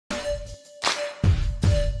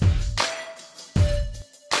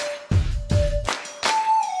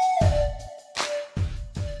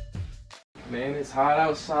man. It's hot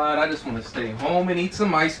outside. I just want to stay home and eat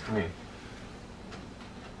some ice cream.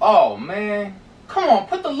 Oh, man. Come on,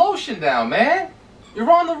 put the lotion down, man.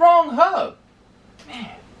 You're on the wrong hub.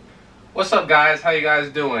 Man. What's up, guys? How you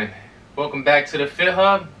guys doing? Welcome back to the Fit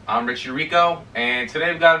Hub. I'm Richie Rico, and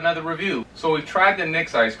today we've got another review. So we've tried the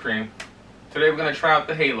NYX ice cream. Today we're going to try out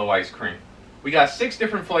the Halo ice cream. We got 6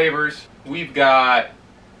 different flavors. We've got,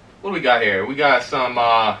 what do we got here? We got some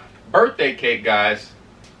birthday cake, guys.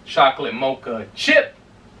 Chocolate mocha chip.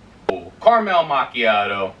 Caramel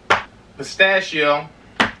macchiato. Pistachio.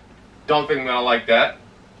 Don't think I'm going to like that.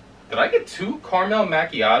 Did I get 2 caramel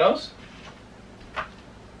macchiatos?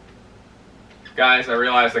 Guys, I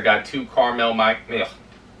realized I got 2 caramel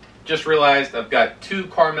Just realized I've got 2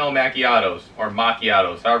 caramel macchiatos, or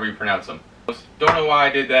macchiatos, however you pronounce them. Don't know why I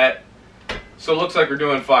did that. So it looks like we're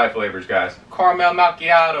doing 5 flavors, guys. Caramel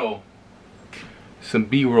macchiato. Some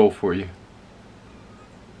B-roll for you.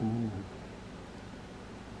 Ooh.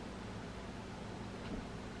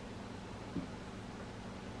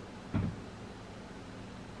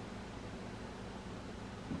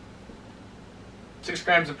 Six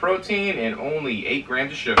grams of protein and only 8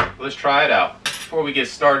 grams of sugar. Let's try it out. Before we get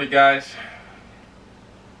started, guys,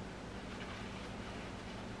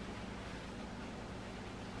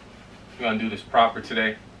 we're gonna do this proper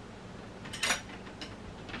today.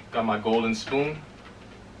 Got my golden spoon.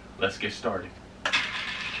 Let's get started.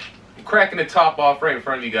 I'm cracking the top off right in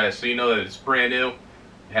front of you guys so you know that it's brand new.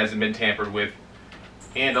 It hasn't been tampered with.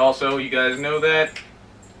 And also, you guys know that,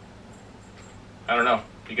 I don't know,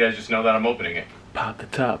 you guys just know that I'm opening it. Pop the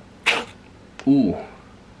top. Ooh.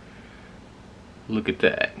 Look at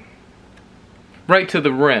that. Right to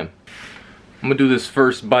the rim. I'm gonna do this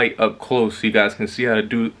first bite up close so you guys can see how to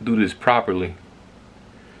do this properly.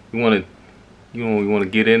 You wanna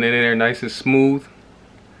get in there nice and smooth.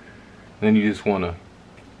 Then you just wanna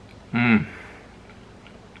We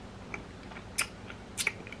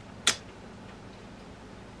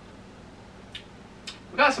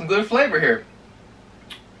got some good flavor here.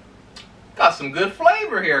 Got some good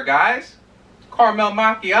flavor here, guys. Caramel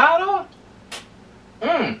macchiato.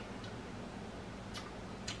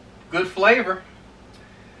 Good flavor.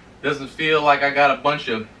 Doesn't feel like I got a bunch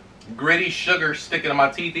of gritty sugar sticking in my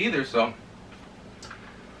teeth either, so.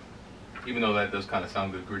 Even though that does kind of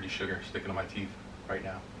sound good, gritty sugar sticking in my teeth right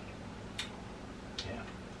now. Yeah.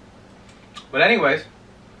 But anyways,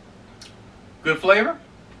 good flavor.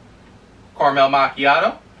 Caramel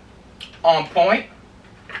macchiato. On point.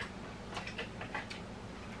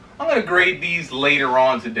 I'm gonna grade these later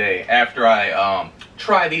on today after I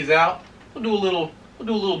try these out. We'll do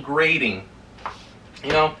a little grading.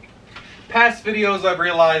 You know, past videos I've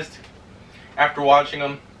realized after watching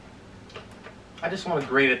them, I just want to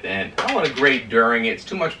grade at the end. I don't want to grade during it. It's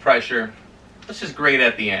too much pressure. Let's just grade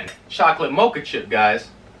at the end. Chocolate mocha chip, guys.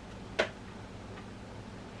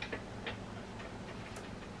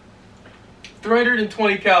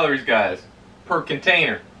 $320 calories, guys, per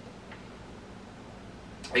container.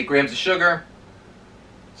 8 grams of sugar,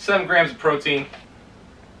 7 grams of protein.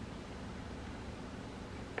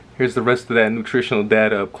 Here's the rest of that nutritional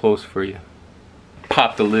data up close for you.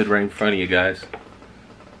 Pop the lid right in front of you guys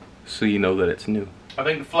so you know that it's new. I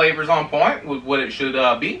think the flavor's on point with what it should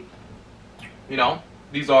be. You know,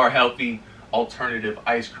 these are healthy alternative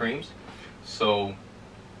ice creams. So,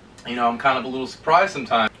 you know, I'm kind of a little surprised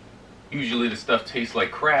sometimes. Usually the stuff tastes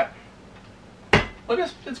like crap. But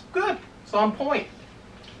it's good. It's on point.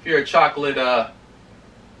 If you're a chocolate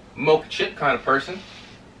mocha chip kind of person,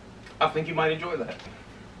 I think you might enjoy that.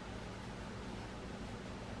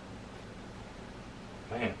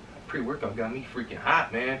 Man, pre-workout got me freaking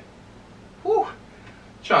hot, man. Whew.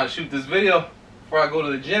 Trying to shoot this video before I go to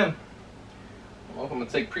the gym. I don't know if I'm gonna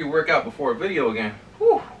take pre-workout before a video again.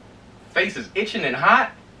 Whew. Face is itching and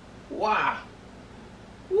hot. Wow.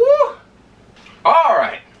 Woo. All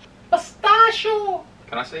right. Pistachio.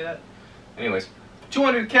 Can I say that? Anyways.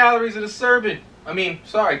 200 calories in a serving.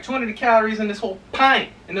 200 calories in this whole pint,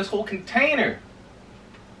 in this whole container.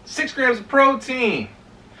 6 grams of protein.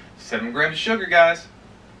 7 grams of sugar, guys.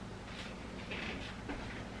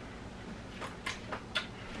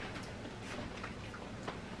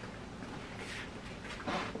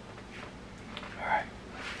 Alright.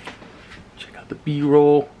 Check out the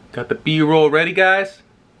B-roll. Got the B-roll ready, guys?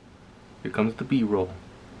 Here comes the B-roll.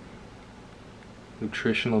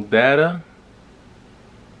 Nutritional data.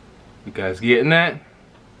 You guys getting that?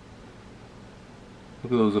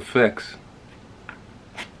 Look at those effects.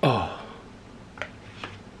 Oh.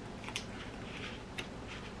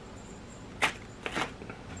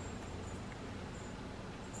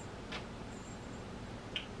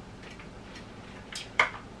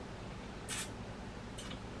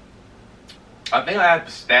 I think I had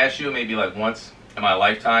pistachio maybe like once in my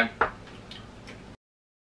lifetime.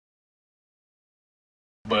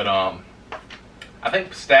 But I think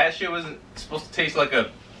pistachio isn't supposed to taste like a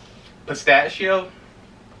pistachio.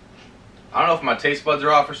 I don't know if my taste buds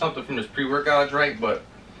are off or something from this pre-workout I drank, but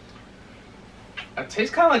it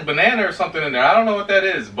tastes kind of like banana or something in there. I don't know what that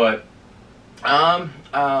is, but I don't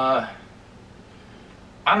know.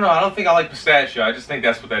 I don't think I like pistachio. I just think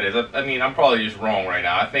that's what that is. I mean, I'm probably just wrong right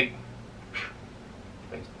now. I think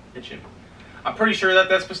things itching. I'm pretty sure that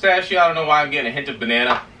that's pistachio. I don't know why I'm getting a hint of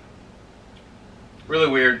banana. Really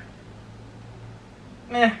weird.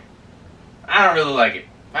 Meh. I don't really like it.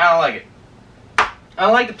 I don't like it. I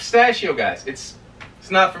don't like the pistachio, guys. It's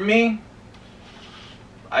not for me.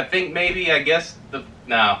 I think maybe, I guess,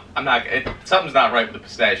 no, I'm not, something's not right with the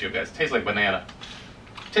pistachio, guys. It tastes like banana.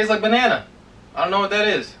 It tastes like banana. I don't know what that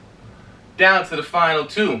is. Down to the final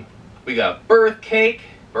two. We got birthday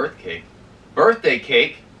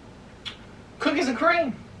cake, cookies and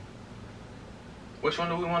cream. Which one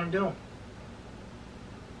do we want to do?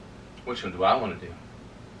 Which one do I want to do?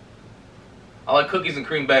 I like cookies and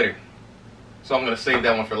cream better, so I'm going to save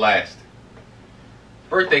that one for last.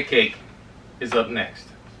 Birthday cake is up next.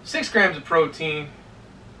 6 grams of protein,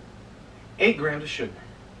 8 grams of sugar.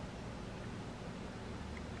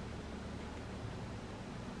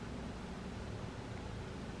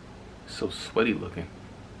 So sweaty looking.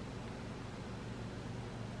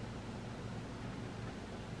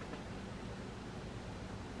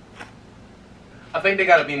 I think they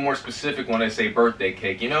gotta be more specific when they say birthday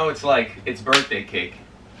cake. You know, it's like, it's birthday cake.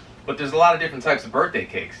 But there's a lot of different types of birthday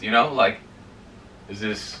cakes, you know? Like, is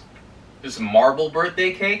this marble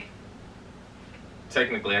birthday cake?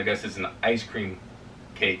 Technically, I guess it's an ice cream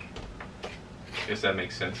cake. I guess that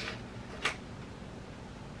makes sense.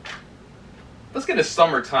 Let's get a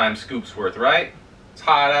summertime scoops worth, right? It's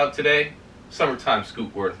hot out today. Summertime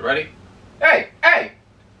scoop worth. Ready? Hey, hey!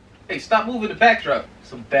 Hey, stop moving the backdrop.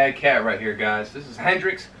 Some bad cat right here, guys. This is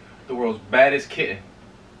Hendrix, the world's baddest kitten.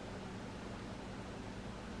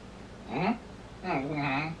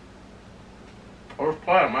 First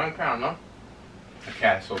player, man. Count, no? A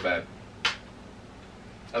cat so bad.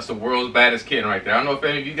 That's the world's baddest kitten right there. I don't know if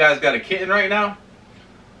any of you guys got a kitten right now,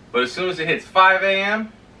 but as soon as it hits 5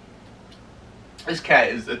 a.m., this cat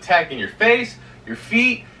is attacking your face, your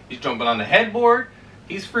feet. He's jumping on the headboard.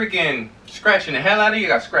 He's freaking scratching the hell out of you. I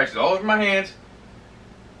got scratches all over my hands.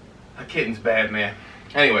 That kitten's bad, man.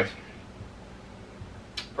 Anyways,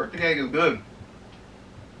 birthday cake is good.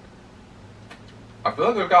 I feel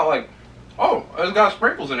like it's got like, oh, it's got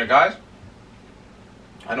sprinkles in it, guys.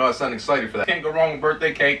 I know I sound excited for that. Can't go wrong with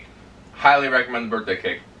birthday cake. Highly recommend the birthday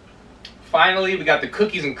cake. Finally, we got the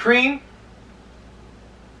cookies and cream.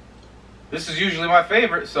 This is usually my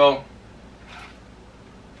favorite, so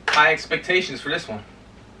high expectations for this one.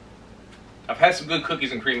 I've had some good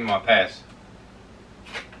cookies and cream in my past.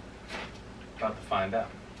 About to find out.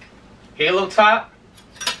 Halo top.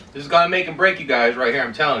 This is gonna make and break you guys right here.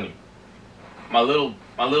 I'm telling you. My little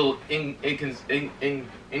how do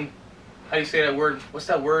you say that word? What's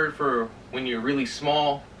that word for when you're really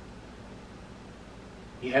small?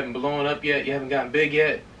 You haven't blown up yet. You haven't gotten big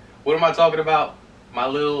yet. What am I talking about? My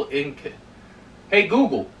little Hey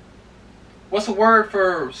Google, what's the word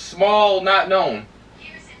for small, not known?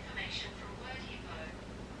 Use information from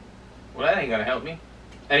WordHippo. Well, that ain't gonna help me.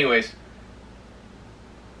 Anyways,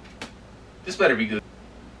 this better be good.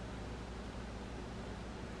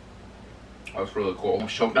 That's really cool. I'm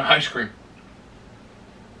choking on ice cream.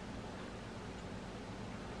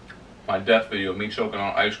 My death video of me choking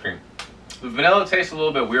on ice cream. The vanilla tastes a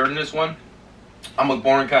little bit weird in this one. I'm a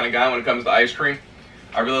boring kind of guy when it comes to ice cream.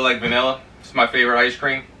 I really like vanilla. It's my favorite ice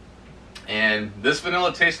cream. And this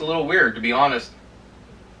vanilla tastes a little weird, to be honest.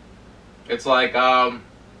 It's like, I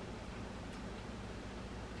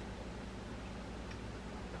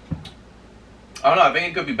don't know, I think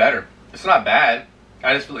it could be better. It's not bad.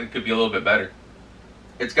 I just feel like it could be a little bit better.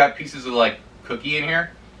 It's got pieces of like cookie in here.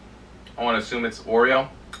 I want to assume it's Oreo.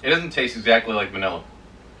 It doesn't taste exactly like vanilla.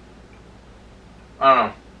 I don't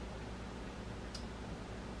know.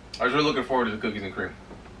 I was really looking forward to the cookies and cream.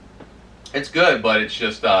 It's good, but it's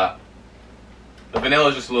just, the vanilla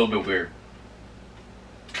is just a little bit weird.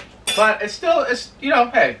 But it's still, you know,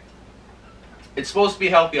 hey, it's supposed to be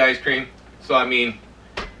healthy ice cream. So, I mean,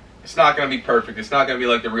 it's not going to be perfect. It's not going to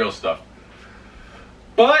be like the real stuff.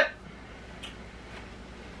 But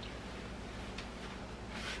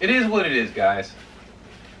it is what it is, guys.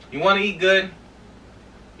 You want to eat good.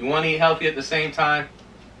 You want to eat healthy at the same time.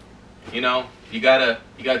 You know, you gotta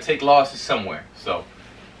take losses somewhere. So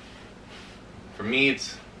for me,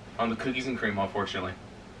 it's on the cookies and cream, unfortunately.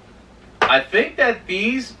 I I think that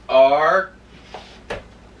these are.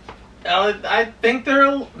 I think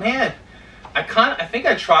they're, man. I think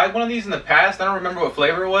I tried one of these in the past. I don't remember what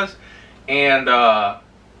flavor it was, and I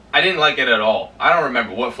didn't like it at all. I don't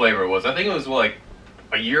remember what flavor it was. I think it was like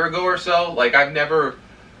a year ago or so. Like I'm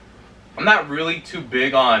not really too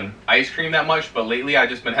big on ice cream that much, but lately I've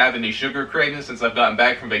just been having these sugar cravings since I've gotten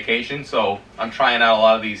back from vacation. So I'm trying out a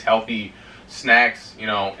lot of these healthy snacks, you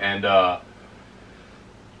know, and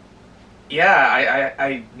yeah,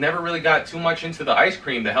 I never really got too much into the ice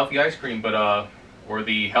cream, the healthy ice cream, but or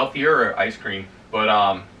the healthier ice cream. But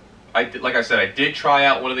like I said, I did try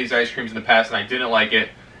out one of these ice creams in the past, and I didn't like it.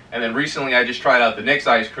 And then recently, I just tried out the Nick's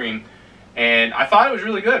ice cream, and I thought it was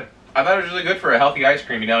really good. I thought it was really good for a healthy ice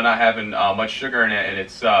cream, you know, not having much sugar in it, and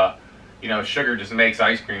it's you know, sugar just makes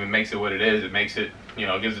ice cream. It makes it what it is. It makes it, you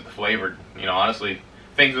know, gives it the flavor. You know, honestly,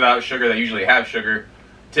 things without sugar that usually have sugar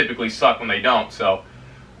typically suck when they don't. So.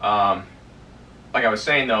 Like I was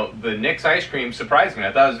saying though, the Nick's ice cream surprised me.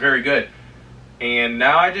 I thought it was very good. And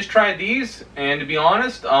now I just tried these, and to be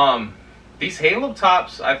honest, these Halo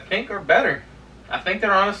Tops I think are better. I think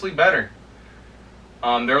they're honestly better.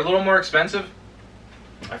 They're a little more expensive.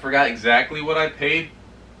 I forgot exactly what I paid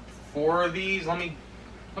for these. Let me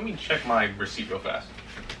check my receipt real fast.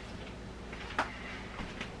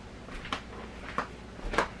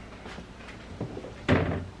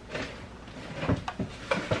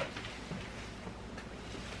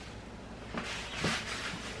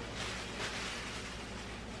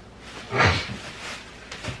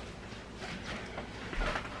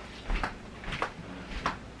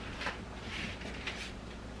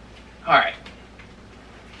 Alright.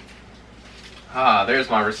 There's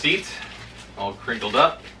my receipt, all crinkled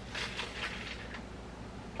up.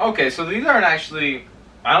 Okay, so these aren't actually,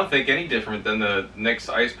 I don't think, any different than the Nick's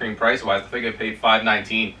ice cream price-wise. I think I paid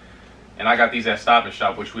 $5.19, and I got these at Stop and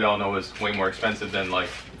Shop, which we all know is way more expensive than, like,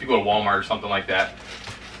 if you go to Walmart or something like that.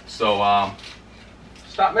 So,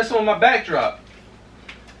 stop messing with my backdrop.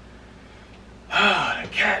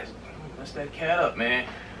 That cat, mess that cat up, man.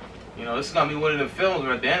 You know, this is gonna be one of the films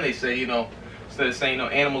where at the end they say, you know, instead of saying no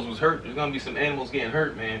animals was hurt, there's gonna be some animals getting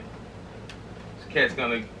hurt, man. This cat's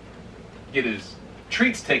gonna get his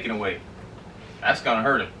treats taken away. That's gonna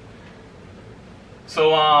hurt him.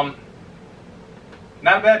 So,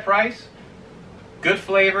 not a bad price, good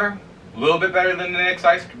flavor, a little bit better than the Nick's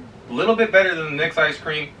ice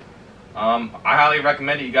cream. I highly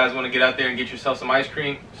recommend it. You guys want to get out there and get yourself some ice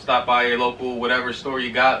cream, stop by your local whatever store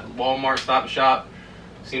you got, Walmart, Stop and Shop.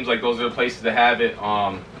 Seems like those are the places to have it.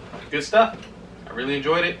 Good stuff. I really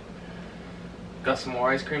enjoyed it. Got some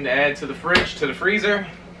more ice cream to add to the fridge, to the freezer.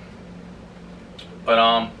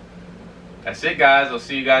 But that's it, guys. I'll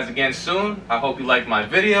see you guys again soon. I hope you liked my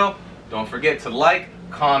video. Don't forget to like,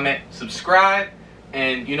 comment, subscribe,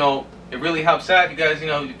 and you know, it really helps out if you guys, you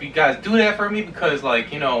know, if you guys do that for me, because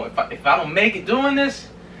like, you know, if I don't make it doing this,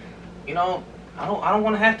 you know, I don't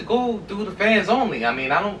want to have to go do the fans only. I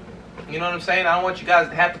mean, you know what I'm saying? I don't want you guys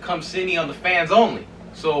to have to come see me on the fans only.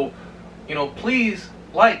 So, you know, please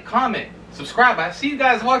like, comment, subscribe. I see you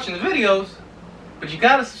guys watching the videos, but you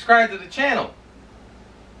gotta subscribe to the channel.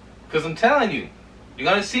 Because I'm telling you, you're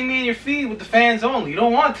gonna see me in your feed with the fans only. You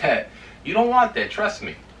don't want that. You don't want that, trust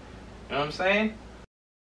me. You know what I'm saying?